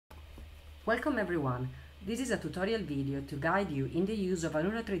Welcome everyone. This is a tutorial video to guide you in the use of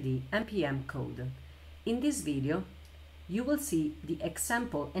Anura3D npm code. In this video, you will see the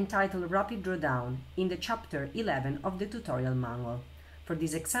example entitled Rapid Drawdown in the chapter 11 of the tutorial manual. For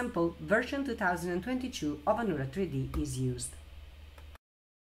this example, version 2022 of Anura3D is used.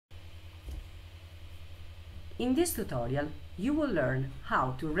 In this tutorial, you will learn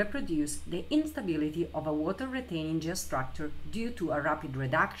how to reproduce the instability of a water-retaining geostructure due to a rapid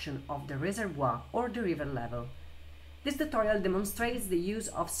reduction of the reservoir or the river level. This tutorial demonstrates the use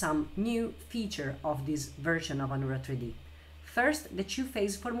of some new feature of this version of Anura3D. First, the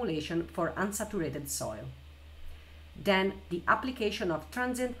two-phase formulation for unsaturated soil. Then, the application of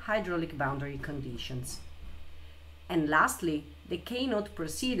transient hydraulic boundary conditions. And lastly, the K-note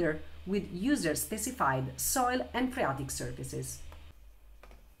procedure with user-specified soil and phreatic surfaces.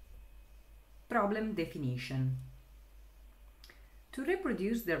 Problem definition. To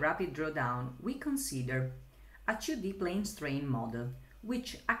reproduce the rapid drawdown, we consider a 2D plane strain model,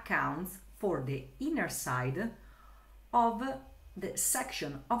 which accounts for the inner side of the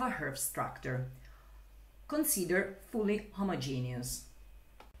section of a earth structure, considered fully homogeneous.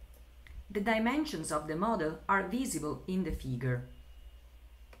 The dimensions of the model are visible in the figure.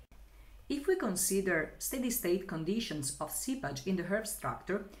 If we consider steady-state conditions of seepage in the earth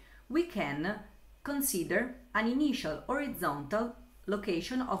structure, we can consider an initial horizontal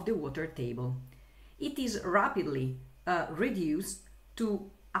location of the water table. It is rapidly reduced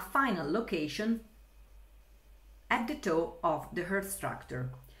to a final location at the toe of the earth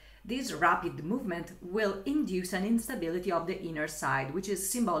structure. This rapid movement will induce an instability of the inner side, which is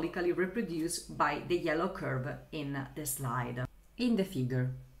symbolically reproduced by the yellow curve in the slide. In the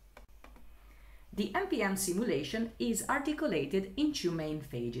figure, the npm simulation is articulated in two main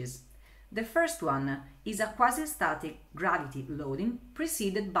phases. The first one is a quasi-static gravity loading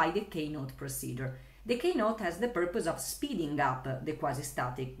preceded by the K-note procedure. The K-note has the purpose of speeding up the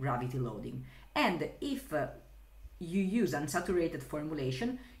quasi-static gravity loading. And if you use unsaturated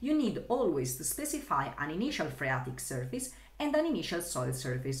formulation, you need always to specify an initial phreatic surface and an initial soil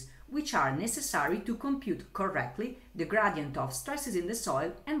surface, which are necessary to compute correctly the gradient of stresses in the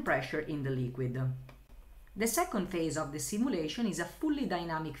soil and pressure in the liquid. The second phase of the simulation is a fully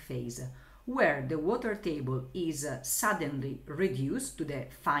dynamic phase, where the water table is suddenly reduced to the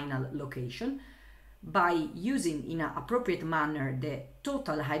final location by using in an appropriate manner the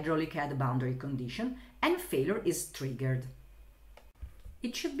total hydraulic head boundary condition, and failure is triggered.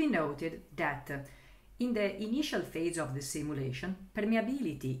 It should be noted that in the initial phase of the simulation,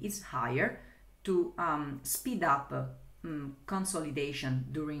 permeability is higher to speed up consolidation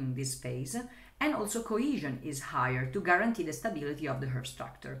during this phase, and also cohesion is higher to guarantee the stability of the earth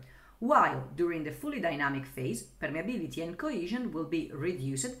structure, while during the fully dynamic phase, permeability and cohesion will be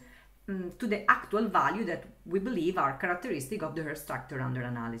reduced to the actual value that we believe are characteristic of the earth structure under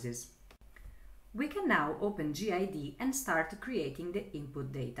analysis. We can now open GID and start creating the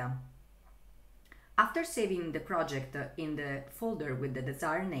input data. After saving the project in the folder with the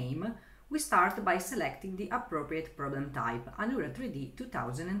desired name, we start by selecting the appropriate problem type, Anura3D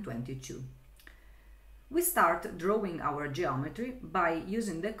 2022. We start drawing our geometry by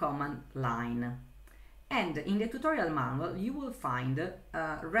using the command line. And in the tutorial manual, you will find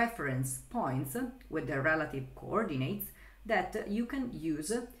reference points with the relative coordinates that you can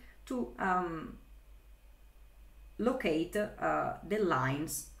use to locate the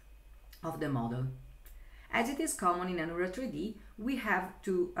lines of the model. As it is common in Anura3D, we have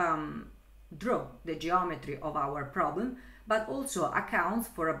to draw the geometry of our problem, but also account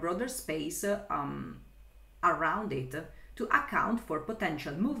for a broader space around it to account for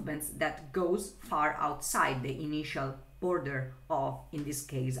potential movements that goes far outside the initial border of, in this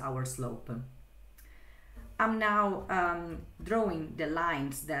case, our slope. I'm now drawing the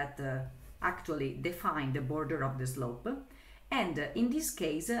lines that actually define the border of the slope. And in this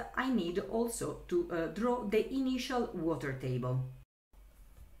case, I need also to draw the initial water table.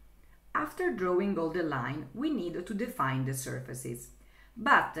 After drawing all the line, we need to define the surfaces.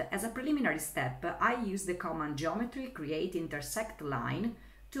 But as a preliminary step, I use the command geometry create intersect line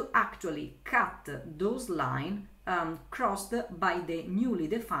to actually cut those lines crossed by the newly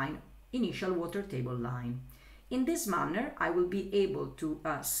defined initial water table line. In this manner, I will be able to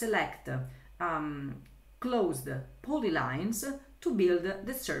select closed polylines to build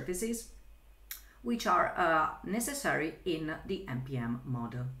the surfaces which are necessary in the npm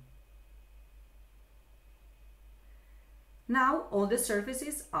model. Now all the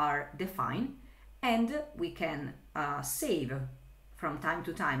surfaces are defined and we can save from time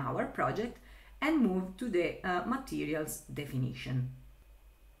to time our project and move to the materials definition.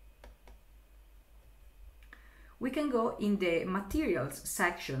 we can go in the materials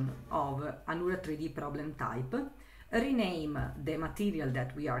section of Anura3D problem type, rename the material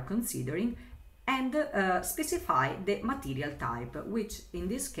that we are considering, and specify the material type, which in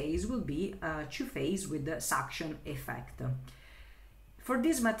this case will be two-phase with the suction effect. For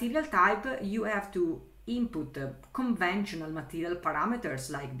this material type, you have to input conventional material parameters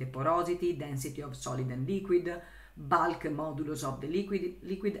like the porosity, density of solid and liquid, bulk modulus of the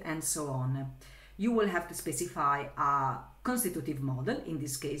liquid, and so on. You will have to specify a constitutive model. In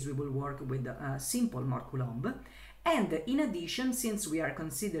this case, we will work with a simple Moore-Coulomb. And in addition, since we are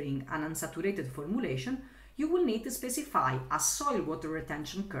considering an unsaturated formulation, you will need to specify a soil water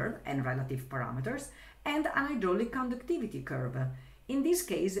retention curve and relative parameters and an hydraulic conductivity curve. In this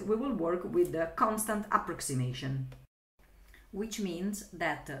case, we will work with the constant approximation, which means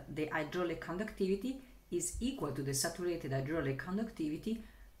that the hydraulic conductivity is equal to the saturated hydraulic conductivity,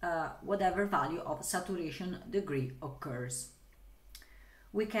 whatever value of saturation degree occurs.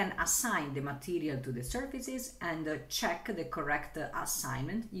 We can assign the material to the surfaces and check the correct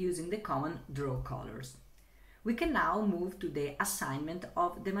assignment using the common draw colors. We can now move to the assignment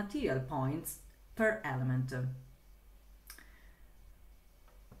of the material points per element.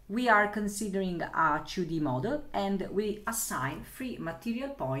 We are considering a 2D model and we assign 3 material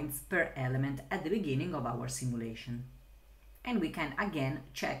points per element at the beginning of our simulation. And we can again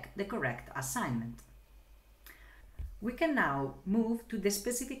check the correct assignment. We can now move to the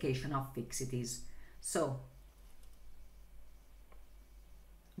specification of fixities. So,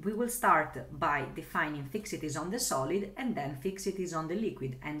 we will start by defining fixities on the solid and then fixities on the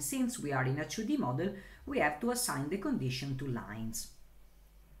liquid. And since we are in a 2D model, we have to assign the condition to lines.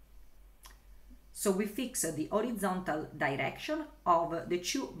 So we fix the horizontal direction of the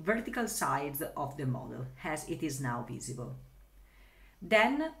 2 vertical sides of the model, as it is now visible.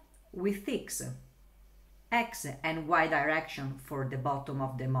 Then we fix X and Y direction for the bottom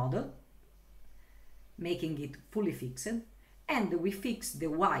of the model, making it fully fixed, and we fix the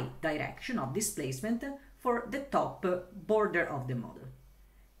Y direction of displacement for the top border of the model.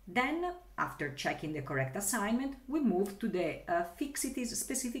 Then, after checking the correct assignment, we move to the fixities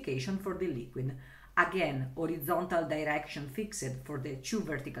specification for the liquid. Again, horizontal direction fixed for the 2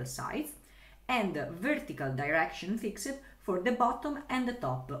 vertical sides, and vertical direction fixed for the bottom and the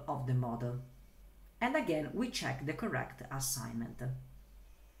top of the model. And again, we check the correct assignment.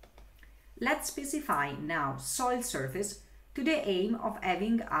 Let's specify now soil surface to the aim of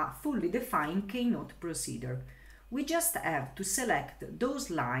having a fully defined K-note procedure. We just have to select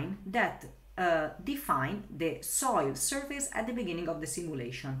those lines that define the soil surface at the beginning of the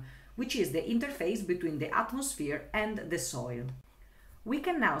simulation, which is the interface between the atmosphere and the soil. We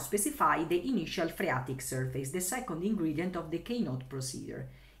can now specify the initial phreatic surface, the second ingredient of the K-note procedure.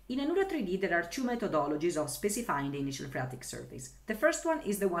 In Anura3D, there are 2 methodologies of specifying the initial phreatic surface. The first one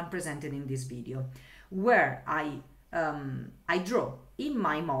is the one presented in this video, where I draw in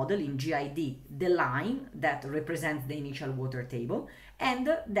my model, in GID, the line that represents the initial water table,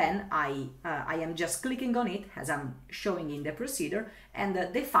 and then I am just clicking on it, as I'm showing in the procedure,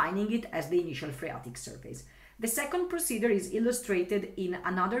 and defining it as the initial phreatic surface. The second procedure is illustrated in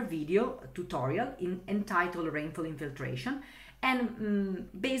another video tutorial entitled Rainfall Infiltration, and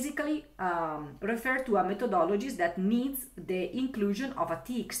basically refer to a methodology that needs the inclusion of a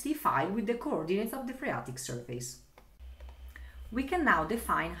TXT file with the coordinates of the phreatic surface. We can now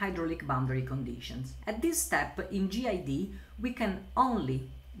define hydraulic boundary conditions. At this step in GID, we can only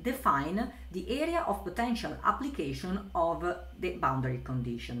define the area of potential application of the boundary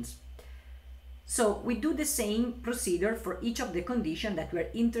conditions. So we do the same procedure for each of the conditions that we're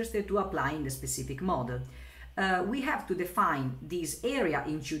interested to apply in the specific model. We have to define this area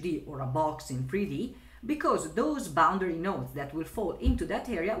in 2D or a box in 3D because those boundary nodes that will fall into that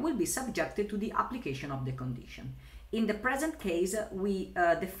area will be subjected to the application of the condition. In the present case, we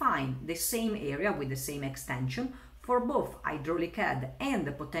define the same area with the same extension for both hydraulic head and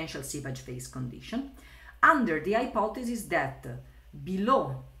the potential seepage phase condition, under the hypothesis that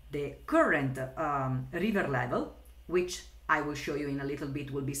below the current river level, which I will show you in a little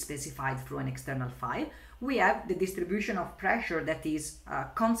bit will be specified through an external file, we have the distribution of pressure that is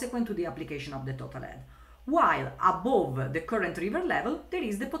consequent to the application of the total head. While above the current river level, there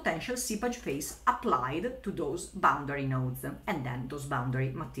is the potential seepage phase applied to those boundary nodes and then those boundary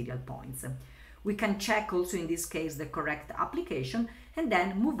material points. We can check also in this case the correct application and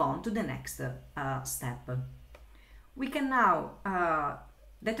then move on to the next step. We can now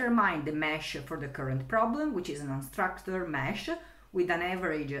determine the mesh for the current problem, which is an unstructured mesh with an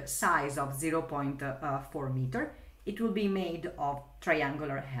average size of 0.4 meter. It will be made of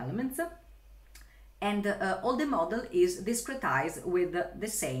triangular elements. and all the model is discretized with the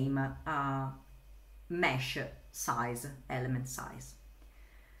same mesh size, element size.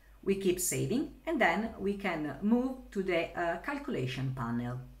 We keep saving, and then we can move to the calculation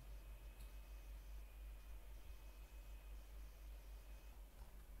panel.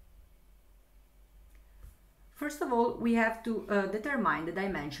 First of all, we have to determine the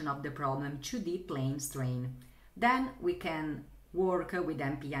dimension of the problem, 2D plane strain. Then we can work with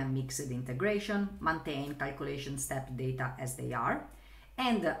NPM mixed integration, maintain calculation step data as they are,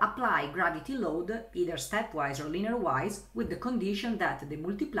 and apply gravity load either stepwise or linear-wise with the condition that the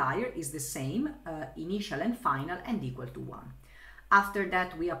multiplier is the same, initial and final, and equal to 1. After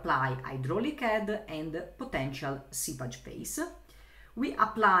that, we apply hydraulic head and potential seepage pace. We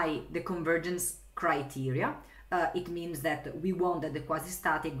apply the convergence criteria. It means that we want that the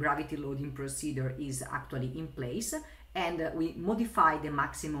quasi-static gravity loading procedure is actually in place, and we modify the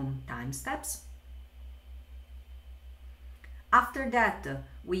maximum time steps. After that,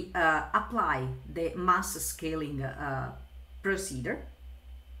 we apply the mass scaling procedure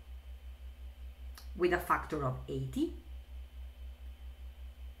with a factor of 80.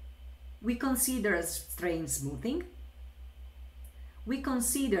 We consider strain smoothing. We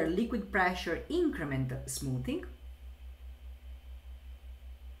consider liquid pressure increment smoothing.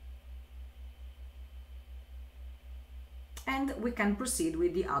 And we can proceed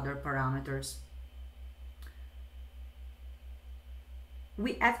with the other parameters.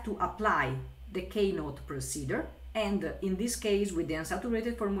 We have to apply the K-note procedure, and in this case with the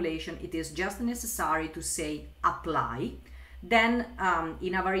unsaturated formulation it is just necessary to say apply. Then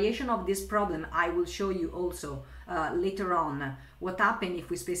in a variation of this problem I will show you also later on what happens if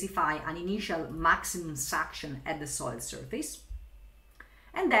we specify an initial maximum suction at the soil surface.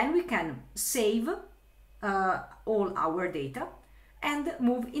 And then we can save all our data and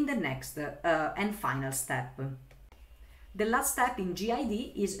move in the next and final step. The last step in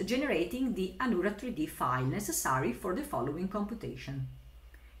GID is generating the Anura3D file necessary for the following computation.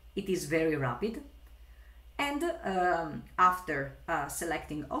 It is very rapid, and after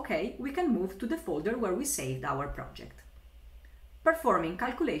selecting OK, we can move to the folder where we saved our project. Performing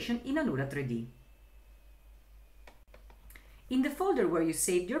calculation in Anura3D. In the folder where you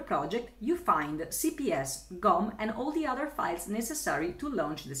saved your project, you find CPS, GOM, and all the other files necessary to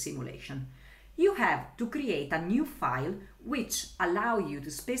launch the simulation. You have to create a new file which allow you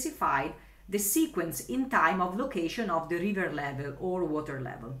to specify the sequence in time of location of the river level or water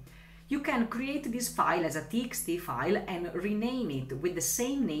level. You can create this file as a TXT file and rename it with the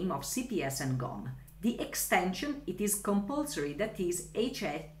same name of CPS and GOM. The extension, it is compulsory, that is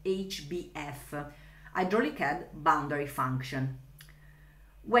HBF, hydraulic head boundary function.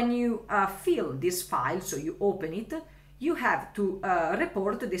 When you fill this file, so you open it, you have to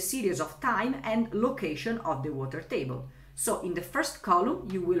report the series of time and location of the water table. So in the first column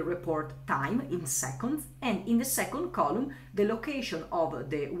you will report time in seconds, and in the second column the location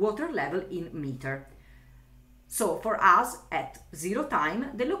of the water level in meter. So for us at 0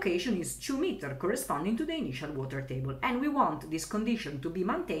 time the location is 2 meters corresponding to the initial water table, and we want this condition to be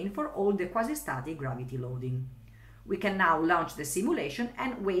maintained for all the quasi-static gravity loading. We can now launch the simulation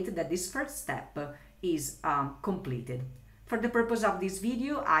and wait that this first step is completed. For the purpose of this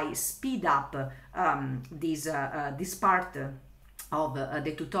video, I speed up this part of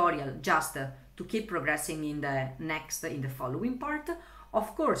the tutorial just to keep progressing in the following part.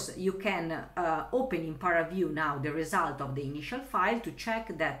 Of course, you can open in ParaView now the result of the initial file to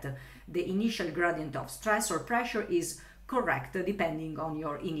check that the initial gradient of stress or pressure is correct depending on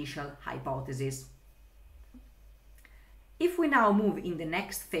your initial hypothesis. If we now move in the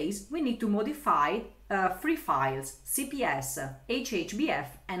next phase, we need to modify 3 files, CPS, HHBF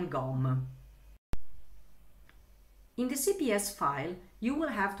and GOM. In the CPS file, you will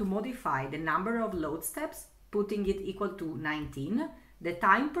have to modify the number of load steps, putting it equal to 19, the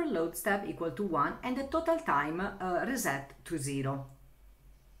time per load step equal to 1, and the total time reset to 0.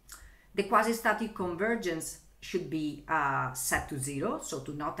 The quasi-static convergence should be set to 0, so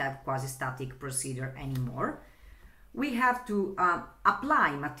to not have quasi-static procedure anymore. We have to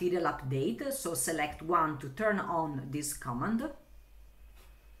apply material update, so select 1 to turn on this command,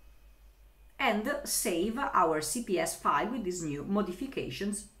 and save our CPS file with these new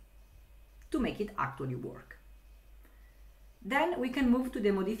modifications to make it actually work. Then we can move to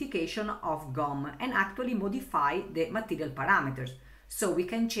the modification of GOM and actually modify the material parameters. So we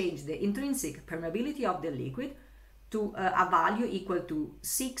can change the intrinsic permeability of the liquid to a value equal to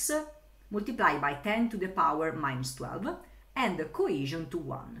 6 multiplied by 10 to the power minus 12, and the cohesion to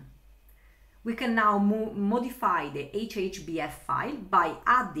 1. We can now modify the HHBF file by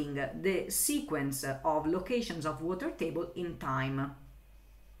adding the sequence of locations of water table in time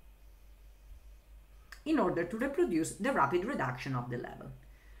in order to reproduce the rapid reduction of the level.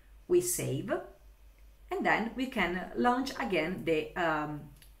 We save, and then we can launch again the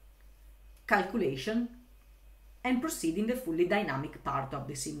calculation and proceed in the fully dynamic part of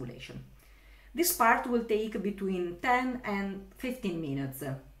the simulation. This part will take between 10 and 15 minutes.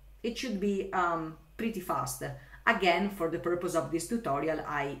 It should be pretty fast. Again, for the purpose of this tutorial,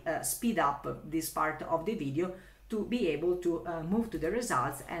 I speed up this part of the video to be able to move to the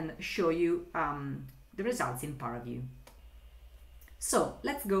results and show you the results in ParaView. So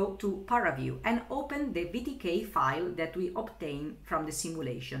let's go to ParaView and open the VTK file that we obtained from the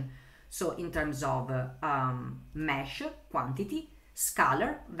simulation. So in terms of mesh, quantity,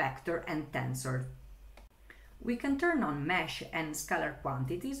 scalar, vector, and tensor. We can turn on mesh and scalar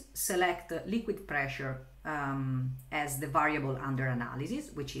quantities, select liquid pressure as the variable under analysis,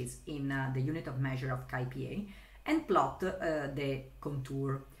 which is in the unit of measure of kPa, and plot the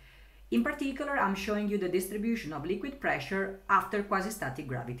contour. In particular, I'm showing you the distribution of liquid pressure after quasi-static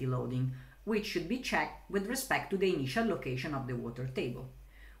gravity loading, which should be checked with respect to the initial location of the water table.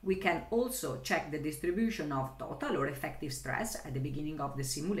 We can also check the distribution of total or effective stress at the beginning of the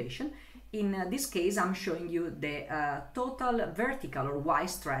simulation. In this case, I'm showing you the total vertical or Y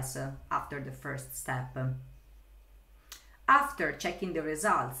stress after the first step. After checking the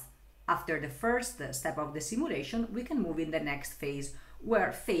results after the first step of the simulation, we can move in the next phase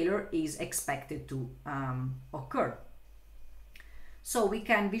where failure is expected to occur. So we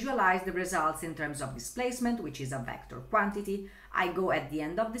can visualize the results in terms of displacement, which is a vector quantity. I go at the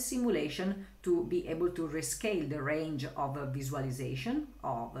end of the simulation to be able to rescale the range of visualization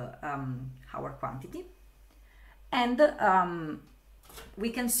of our quantity. And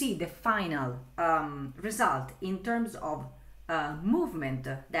we can see the final result in terms of movement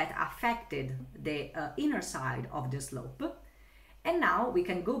that affected the inner side of the slope. And now we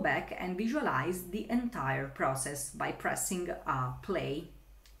can go back and visualize the entire process by pressing play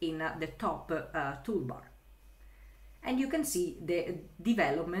in the top toolbar. And you can see the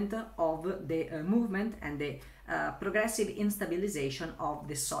development of the movement and the progressive instabilization of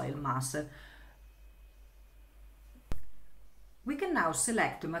the soil mass. We can now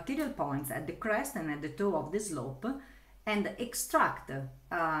select material points at the crest and at the toe of the slope and extract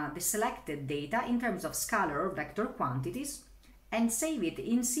the selected data in terms of scalar or vector quantities and save it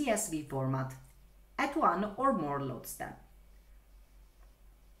in CSV format at one or more load step.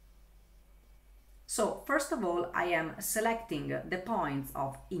 So first of all, I am selecting the points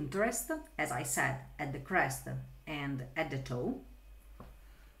of interest, as I said, at the crest and at the toe.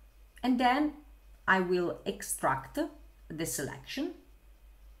 And then I will extract the selection.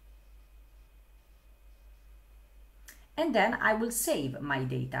 And then I will save my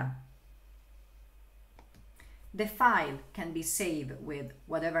data. The file can be saved with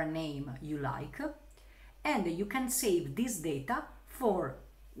whatever name you like, and you can save this data for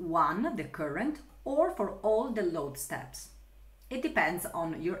the current, or for all the load steps. It depends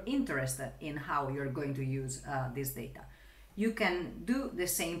on your interest in how you're going to use this data. You can do the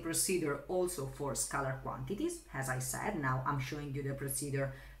same procedure also for scalar quantities. As I said, now I'm showing you the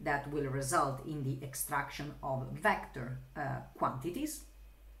procedure that will result in the extraction of vector quantities.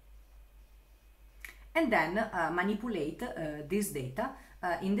 And then manipulate this data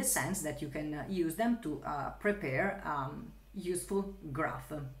in the sense that you can use them to prepare useful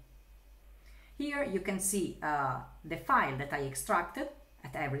graph. Here you can see the file that I extracted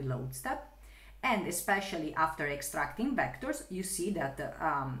at every load step, and especially after extracting vectors, you see that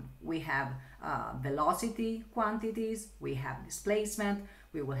we have velocity quantities, we have displacement,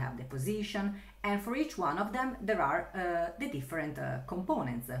 we will have the position, and for each one of them there are the different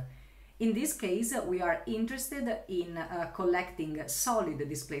components. In this case, we are interested in collecting solid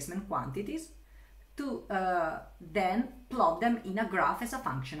displacement quantities to then plot them in a graph as a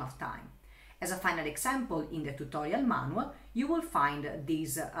function of time. As a final example, in the tutorial manual, you will find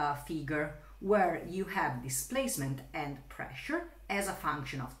this figure where you have displacement and pressure as a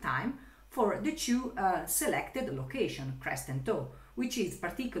function of time for the two selected locations, crest and toe, which is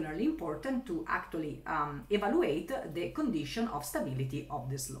particularly important to actually evaluate the condition of stability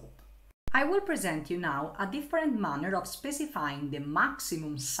of the slope. I will present you now a different manner of specifying the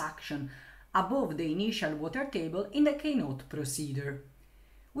maximum suction above the initial water table in the Keynote procedure,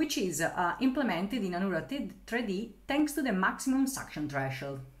 which is implemented in Anura3D thanks to the maximum suction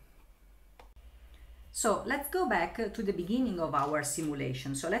threshold. So let's go back to the beginning of our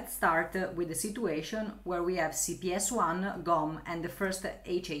simulation. So let's start with the situation where we have CPS1, GOM and the first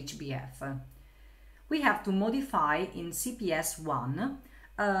HHBF. We have to modify in CPS1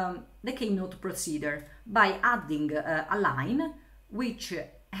 the keynote procedure by adding a line which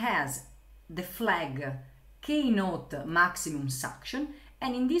has the flag keynote maximum suction,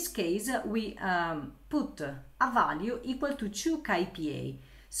 and in this case we put a value equal to 2 kPa.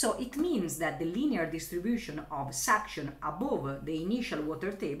 So it means that the linear distribution of suction above the initial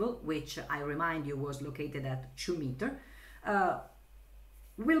water table, which I remind you was located at 2 meters,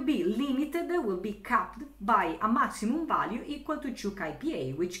 will be limited, will be capped by a maximum value equal to 2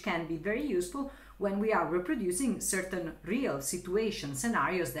 kPa, which can be very useful when we are reproducing certain real situation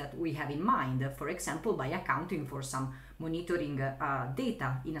scenarios that we have in mind, for example, by accounting for some monitoring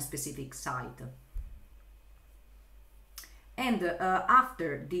data in a specific site. And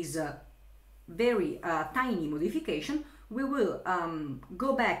after this very tiny modification, we will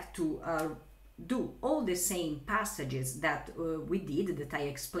go back to do all the same passages that we did, that I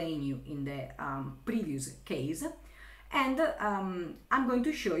explained you in the previous case. And I'm going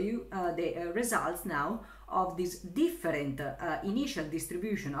to show you the results now of this different initial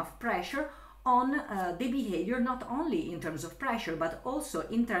distribution of pressure on the behavior, not only in terms of pressure, but also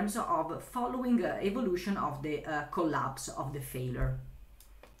in terms of following evolution of the collapse of the failure.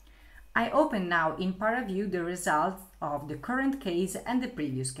 I open now in ParaView the results of the current case and the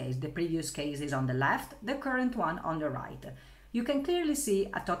previous case. The previous case is on the left, the current one on the right. You can clearly see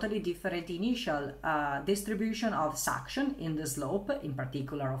a totally different initial distribution of suction in the slope, in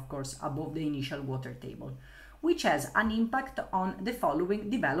particular, of course, above the initial water table, which has an impact on the following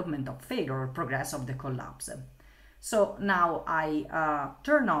development of failure or progress of the collapse. So now I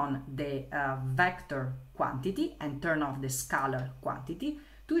turn on the vector quantity and turn off the scalar quantity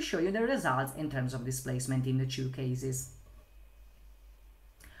to show you the results in terms of displacement in the two cases.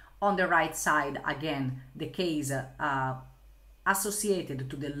 On the right side, again, the case associated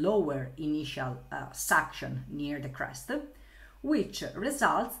to the lower initial suction near the crest, which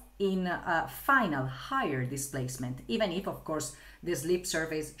results in a final higher displacement, even if, of course, the slip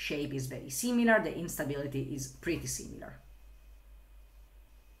surface shape is very similar, the instability is pretty similar.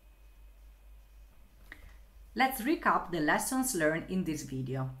 Let's recap the lessons learned in this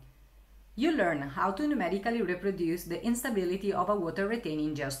video. You learn how to numerically reproduce the instability of a water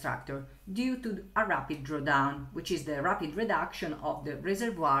retaining geostructure due to a rapid drawdown, which is the rapid reduction of the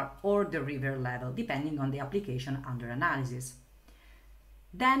reservoir or the river level, depending on the application under analysis.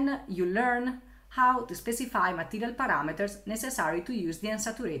 Then you learn how to specify material parameters necessary to use the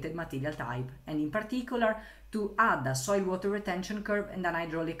unsaturated material type, and in particular to add a soil water retention curve and an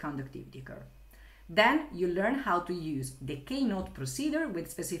hydraulic conductivity curve. Then you learn how to use the keynote procedure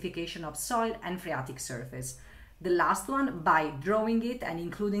with specification of soil and phreatic surface. The last one by drawing it and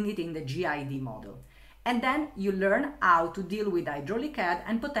including it in the GID model. And then you learn how to deal with hydraulic head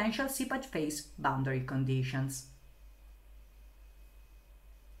and potential seepage phase boundary conditions.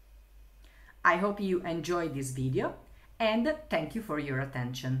 I hope you enjoyed this video and thank you for your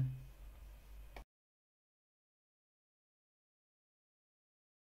attention.